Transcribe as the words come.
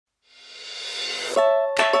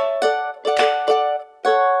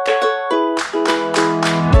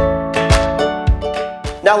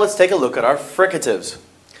Now let's take a look at our fricatives.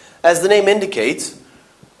 As the name indicates,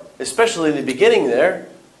 especially in the beginning there,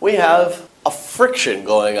 we have a friction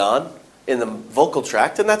going on in the vocal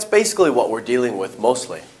tract, and that's basically what we're dealing with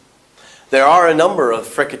mostly. There are a number of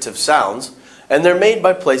fricative sounds, and they're made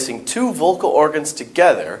by placing two vocal organs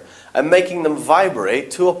together and making them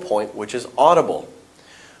vibrate to a point which is audible.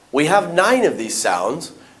 We have 9 of these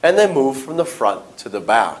sounds, and they move from the front to the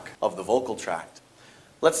back of the vocal tract.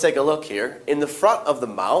 Let's take a look here. In the front of the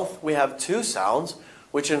mouth, we have 2 sounds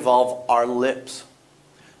which involve our lips.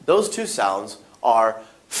 Those 2 sounds are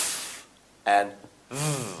f and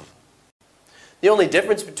v. The only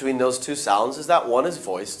difference between those 2 sounds is that one is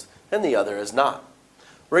voiced and the other is not.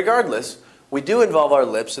 Regardless, we do involve our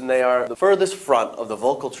lips, and they are the furthest front of the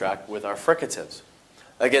vocal tract with our fricatives.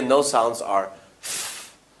 Again, those sounds are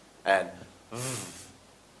f and v.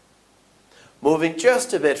 Moving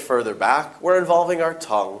just a bit further back, we're involving our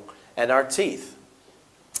tongue and our teeth.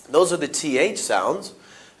 Those are the TH sounds,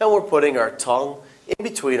 and we're putting our tongue in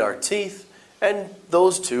between our teeth, and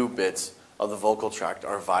those 2 bits of the vocal tract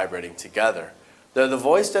are vibrating together. They're the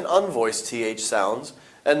voiced and unvoiced TH sounds,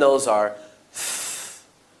 and those are th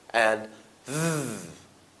and th.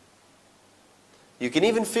 You can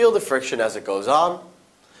even feel the friction as it goes on.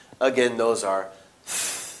 Again, those are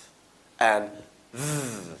th and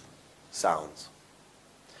th sounds.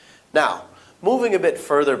 Now, moving a bit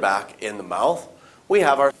further back in the mouth, we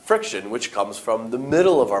have our friction, which comes from the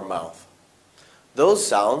middle of our mouth. Those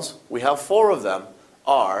sounds, we have 4 of them,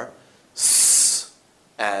 are s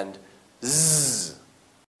and z.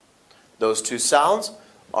 Those 2 sounds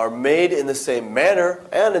are made in the same manner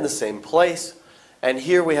and in the same place, and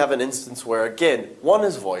here we have an instance where, again, one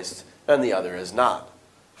is voiced and the other is not.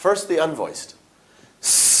 First, the unvoiced,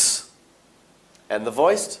 s, and the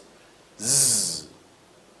voiced, z.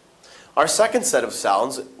 Our second set of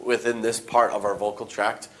sounds within this part of our vocal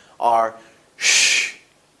tract are sh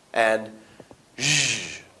and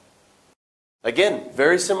zh. Again,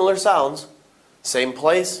 very similar sounds, same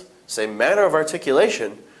place, same manner of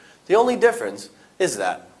articulation. The only difference is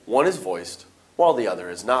that one is voiced while the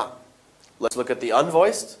other is not. Let's look at the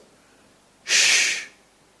unvoiced, sh,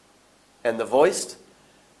 and the voiced,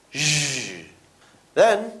 zh.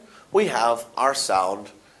 Then we have our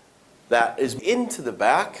sound that is into the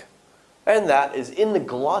back, and that is in the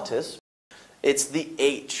glottis. It's the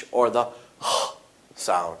H, or the h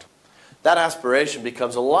sound. That aspiration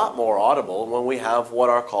becomes a lot more audible when we have what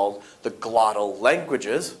are called the glottal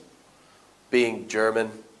languages, being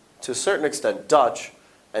German, to a certain extent Dutch,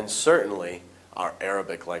 and certainly our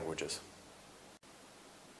Arabic languages.